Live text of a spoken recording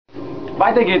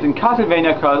Weiter geht's in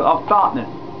Castlevania Curse of Darkness.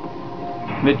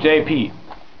 Mit JP.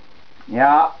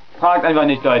 Ja, fragt einfach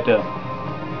nicht, Leute.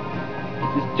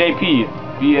 Es ist JP,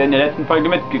 wie ihr in der letzten Folge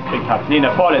mitgekriegt habt. Ne, in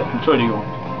der vorletzten, Entschuldigung.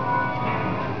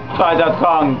 Zweiter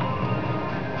Trank.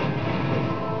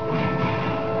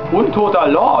 Untoter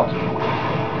Lord.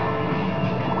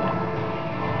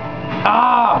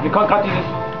 Ah, mir kommt gerade dieses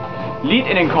Lied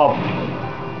in den Kopf.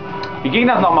 Wie ging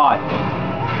das nochmal?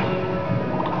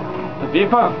 Auf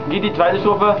jeden Fall geht die zweite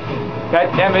Strophe,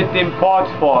 fährt er mit dem Port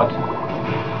fort.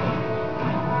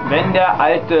 Wenn der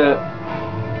alte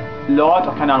Lord,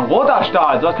 ach, keine Ahnung, roter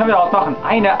Stahl, sowas können wir daraus machen.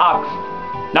 Eine Axt.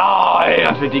 Nein,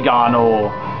 das wird die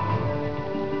Gano.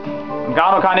 Und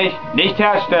Gano kann ich nicht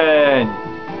herstellen.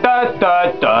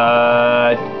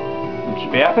 Ein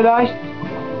Speer vielleicht?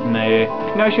 Nee.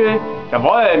 Knöchel?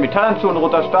 Jawohl, Metallhandschuh und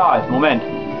roter Stahl. Moment.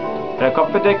 Der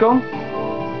Kopfbedeckung?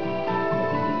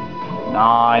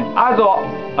 Nein. Also,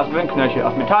 was für ein Knöchel?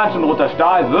 Aus Metallhandschuh und roter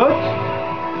Stahl wird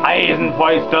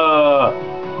Eisenfäuste.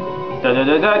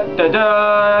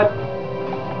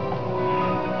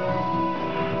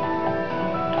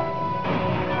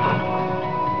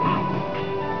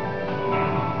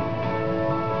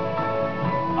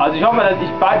 Also ich hoffe, dass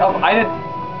ich bald auf eine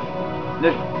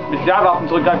Spezialwaffen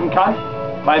zurückgreifen kann.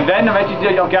 Weil wenn, dann möchte ich sie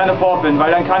euch auch gerne vorfinden,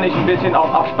 weil dann kann ich ein bisschen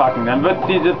auch abspacken. Dann wird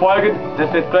diese Folge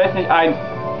des Let's Plays nicht ein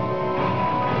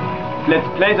Let's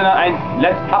Play, sondern ein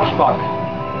Let's Abspack.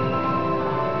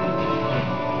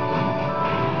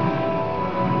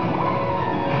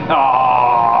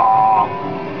 Oh,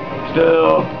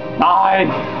 stirb!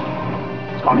 Nein!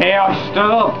 Komm her und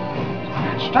stirb!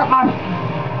 Stirb, Mann!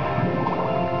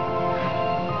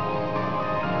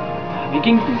 Wie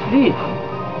ging dieses Lied?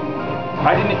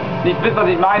 Weil ihr nicht wisst, was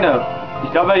ich meine.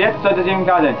 Ich glaube, jetzt sollte es jedem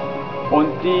klar sein. Und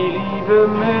die Liebe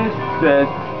misst es,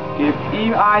 gibt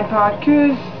ihm ein paar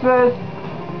Küsse.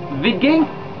 Wie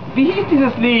hieß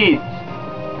dieses Lied?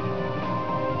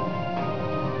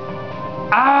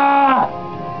 Ah!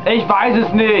 Ich weiß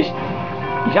es nicht.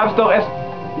 Ich habe es doch erst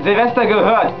Silvester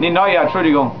gehört. Nee, Neujahr,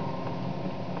 Entschuldigung.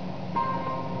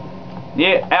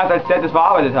 Nee, erst als der das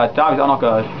bearbeitet hat. Da habe ich es auch noch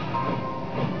gehört.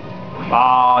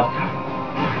 Was?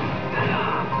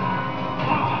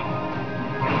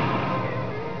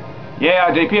 Yeah,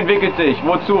 JP entwickelt sich.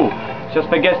 Wozu? Ich hab's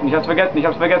vergessen, ich hab's vergessen, ich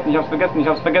hab's vergessen, ich hab's vergessen, ich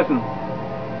hab's vergessen.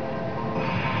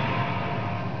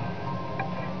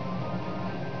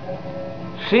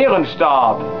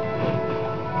 Scherenstab.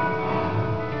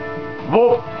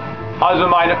 Wo? Also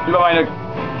über meine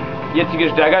jetzige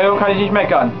Stärkeerhöhung kann ich nicht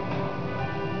meckern.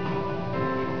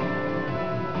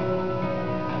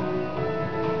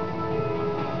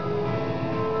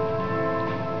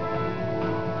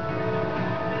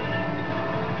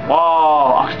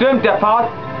 Wow, ach stimmt, der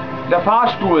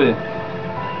Fahrstuhl.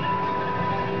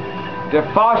 Der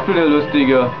Fahrstuhl, der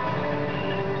lustige.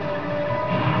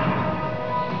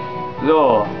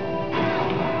 So.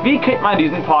 Wie kriegt man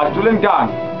diesen Fahrstuhl in Gang?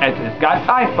 Es ist ganz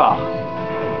einfach.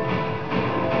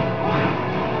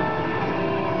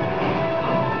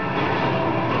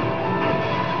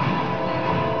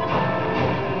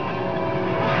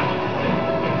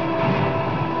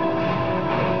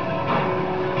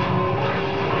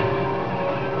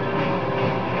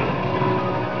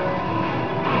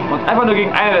 Einfach nur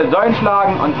gegen eine der Säulen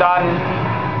schlagen und dann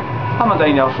haben wir es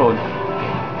eigentlich auch schon.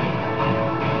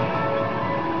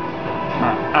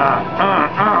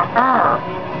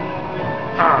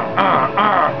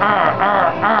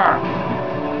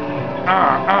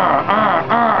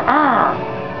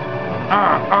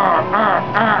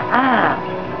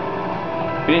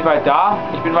 Bin ich bald da?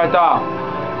 Ich bin bald da.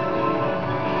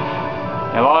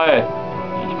 Jawohl.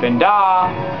 Ich bin da.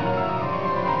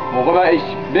 Worüber ich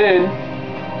bin.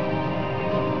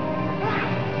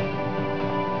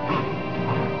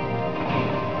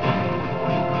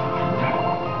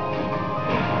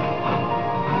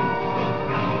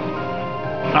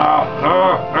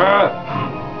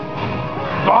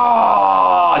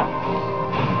 Gott!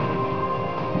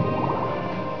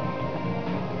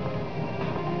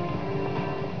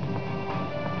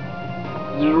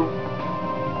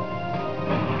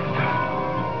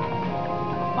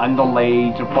 I'm the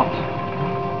laser bot.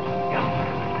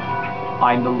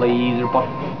 I'm the laser bot.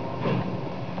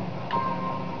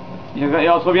 Ich habe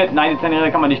ja ausprobiert. Nein, die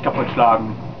Zähne kann man nicht kaputt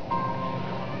schlagen.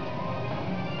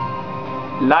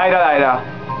 Leider, leider.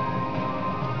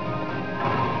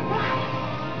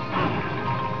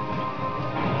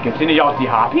 Gibt es hier nicht auch die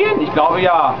Harpien? Ich glaube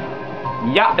ja.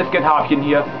 Ja, es gibt Harpien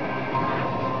hier.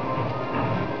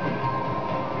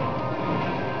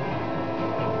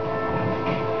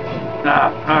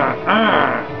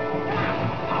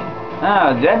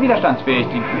 Sehr widerstandsfähig,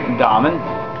 die guten Damen.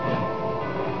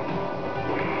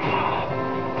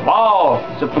 Wow,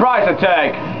 surprise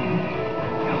attack.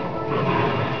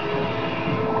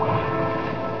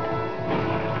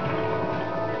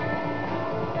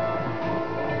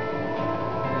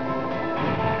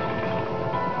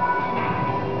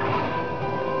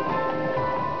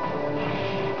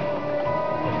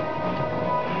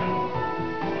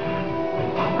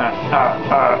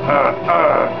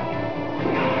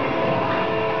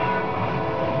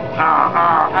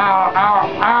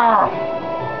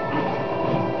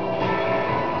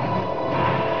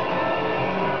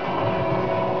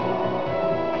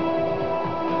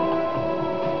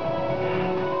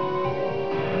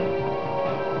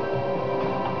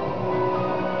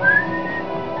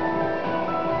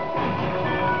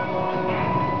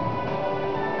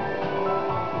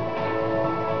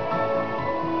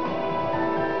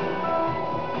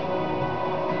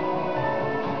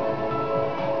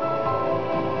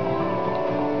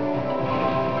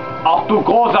 Ach du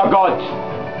großer Gott!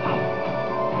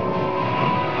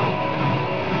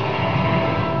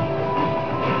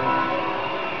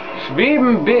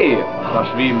 Schweben B. Was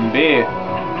Schweben B?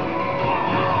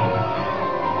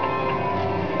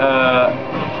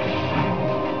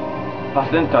 Was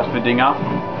sind das für Dinger?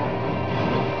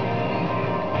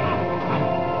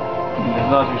 Das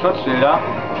sind was wie Schutzschilder.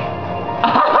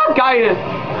 Geil!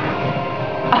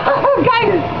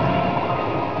 Geil!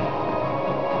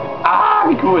 Ah,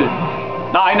 wie cool!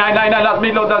 Nein, nein, nein, nein, lass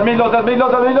mich los, lass mich los, lass mich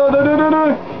los, lass mich los!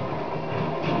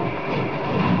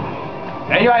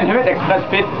 Wenn ich einen Himmelsexpress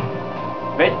bin,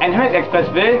 wenn ich einen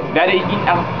Himmelsexpress will, werde ich ihn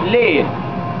erflehen.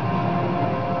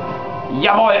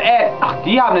 Jawohl, ach,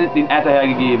 die haben den Äther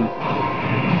hergegeben.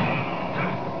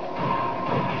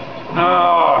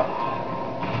 Oh.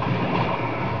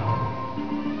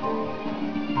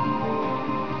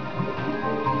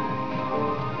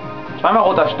 Zweimal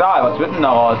roter Stahl, was wird denn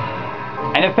daraus?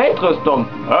 Eine Feldrüstung.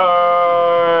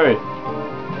 Hey!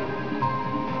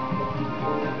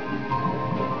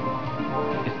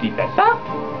 Ist die besser?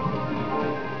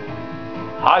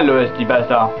 Hallo, ist die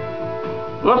besser.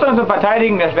 Rüstung zum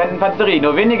Verteidigen der schweren Infanterie.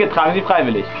 Nur wenige tragen sie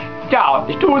freiwillig. Ja,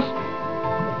 ich tu's.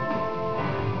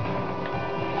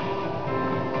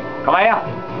 Komm mal her.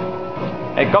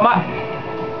 Hey, komm mal.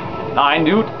 Nein,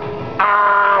 Dude.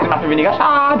 Ah, das macht mir weniger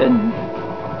Schaden.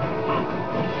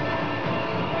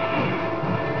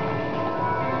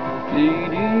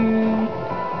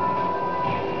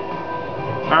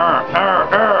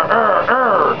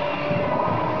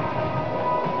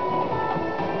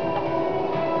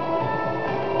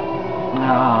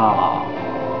 Ah.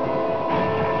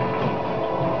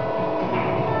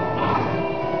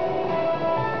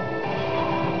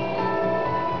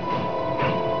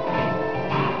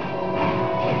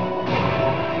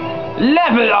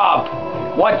 Level up!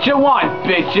 What you want,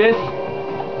 bitches?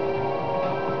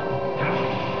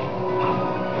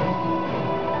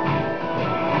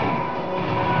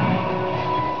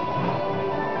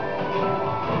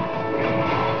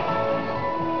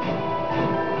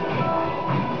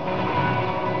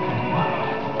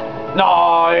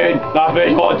 Nein, lass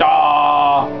mich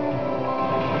runter!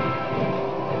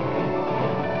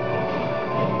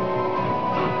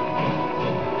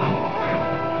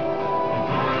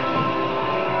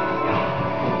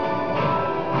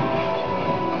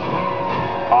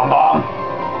 Bam, bam!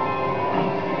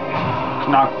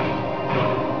 Knack!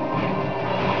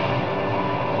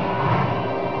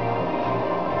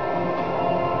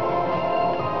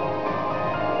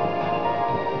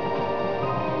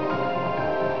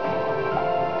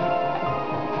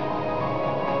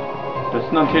 Das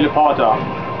ist ein Teleporter.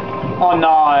 Oh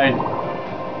nein.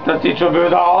 Das sieht schon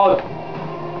böse aus.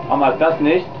 Warum ist das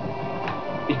nicht?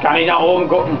 Ich kann nicht nach oben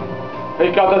gucken.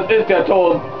 Ich glaube, das ist der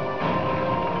Turm.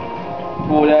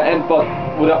 Wo der Endboss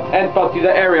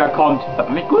dieser Area kommt. Hört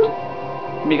man mich gut?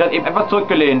 Ich bin mich gerade eben etwas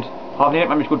zurückgelehnt. Hoffentlich hat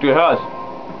man mich gut gehört.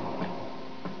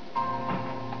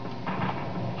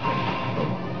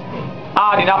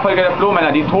 Ah, die Nachfolger der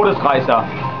Flohmänner, die Todesreißer.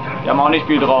 Die haben auch nicht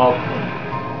viel drauf.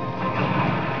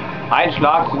 Ein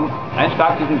Schlag,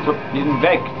 die sind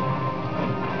weg.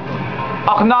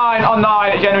 Ach nein, oh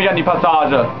nein, ich erinnere mich an die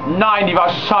Passage. Nein, die war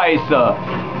scheiße.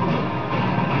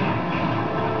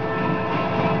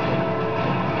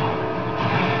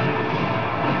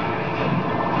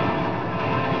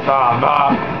 Bam,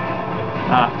 bam.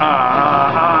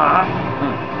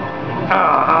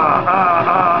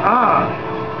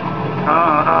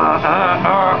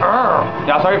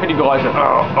 Ja, sorry für die Geräusche.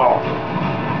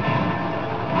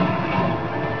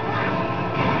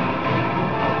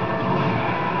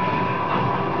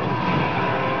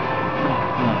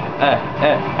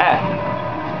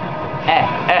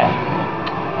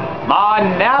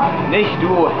 Mann, nerv nicht,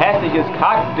 du hässliches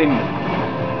Kackding.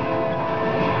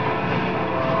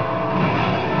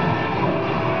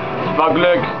 war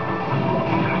Glück.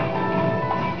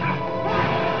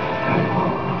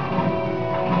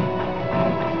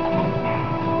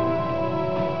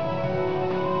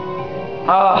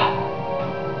 Ah.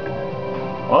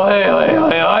 Oi, oi,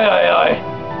 oi, oi, oi, oi.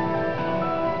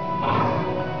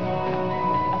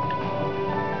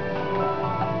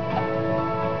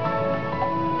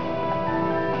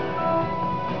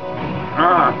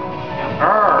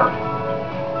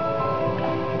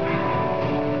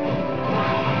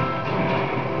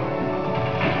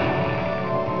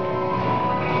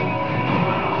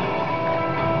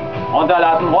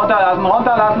 Runterlassen, runterlassen,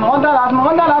 runterlassen, runterlassen,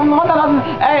 runterlassen, runterlassen.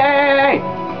 Ey, ey, ey, ey.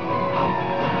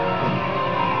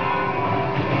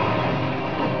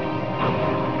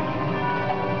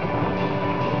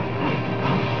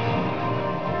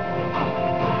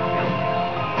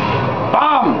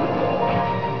 Bam!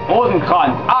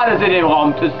 Rosenkranz, alles in dem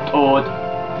Raum ist tot.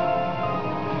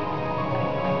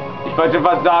 Ich wollte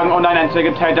fast sagen, oh nein, ein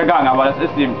geteilter Gang, aber das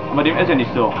ist dem, aber dem ist ja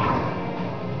nicht so.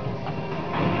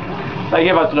 Sei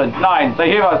hier was drin? Nein, sei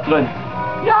hier was drin?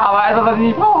 Ja, aber etwas, was ich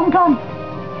nicht brauchen kann.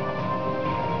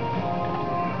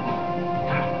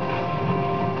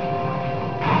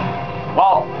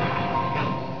 Wow.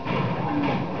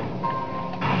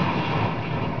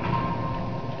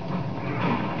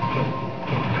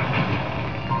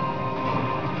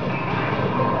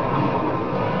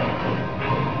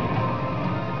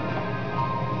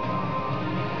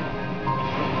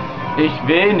 Ich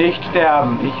will nicht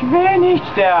sterben. Ich will nicht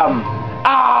sterben.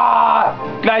 Ah!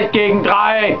 Gleich gegen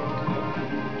 3.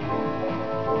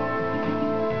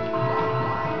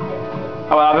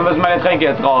 Aber dafür müssen meine Tränke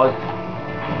jetzt raus.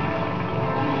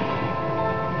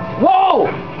 Wow!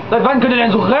 Seit wann könnt ihr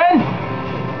denn so rennen?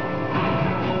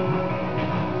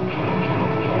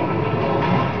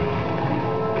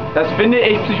 Das finde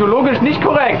ich psychologisch nicht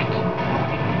korrekt.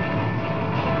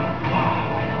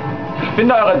 Ich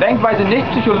finde eure Denkweise nicht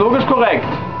psychologisch korrekt.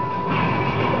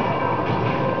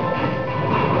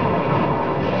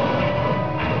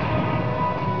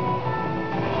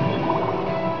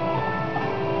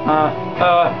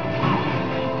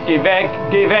 Geh weg,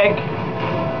 geh weg.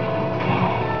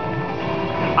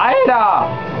 Alter!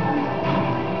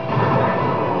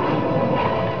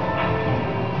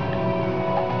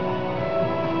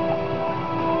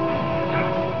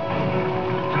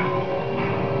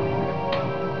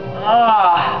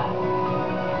 Ah!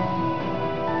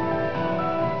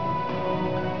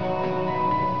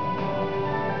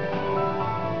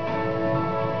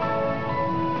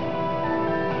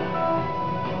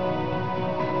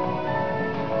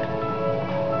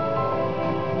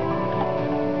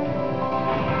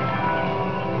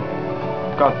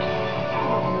 Gott.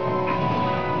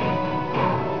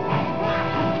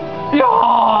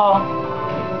 Ja!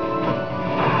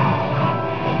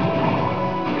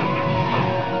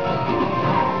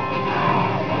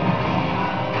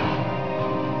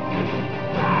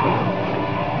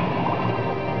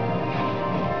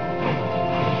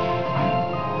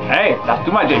 Hey, lass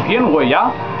du mal JP in Ruhe,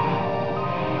 ja?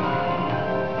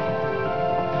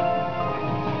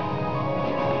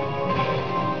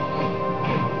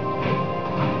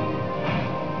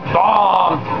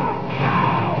 Bam!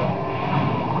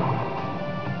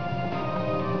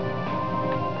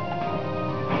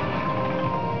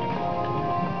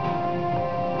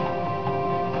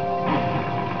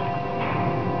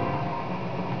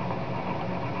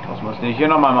 Das muss ich hier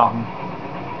nochmal machen.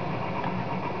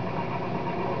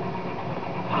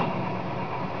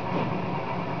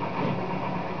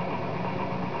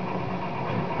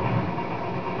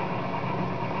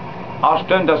 Ach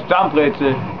stimmt, das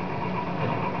Jump-Rätsel.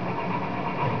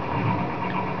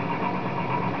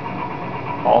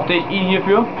 Brauchte ich ihn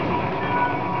hierfür?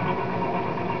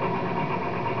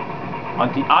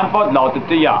 Und die Antwort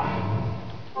lautete ja.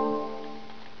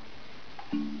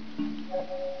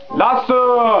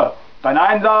 Lasse! Dein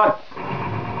Einsatz!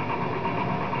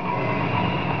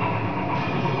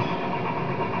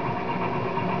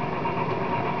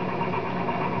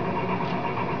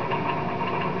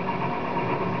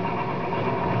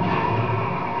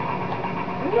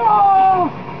 Ja!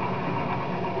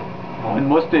 Wohin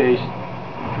musste ich?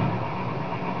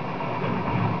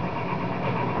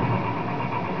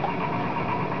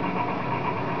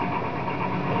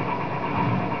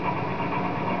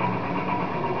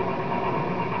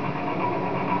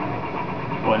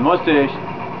 Wohin musste ich?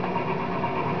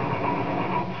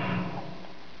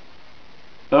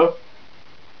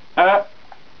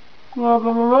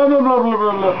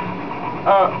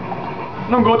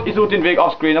 Nun gut, ich suche den Weg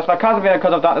offscreen. Das war Castlevania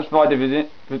für heute. Wir sehen.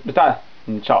 Bis dann.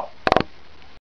 Ciao.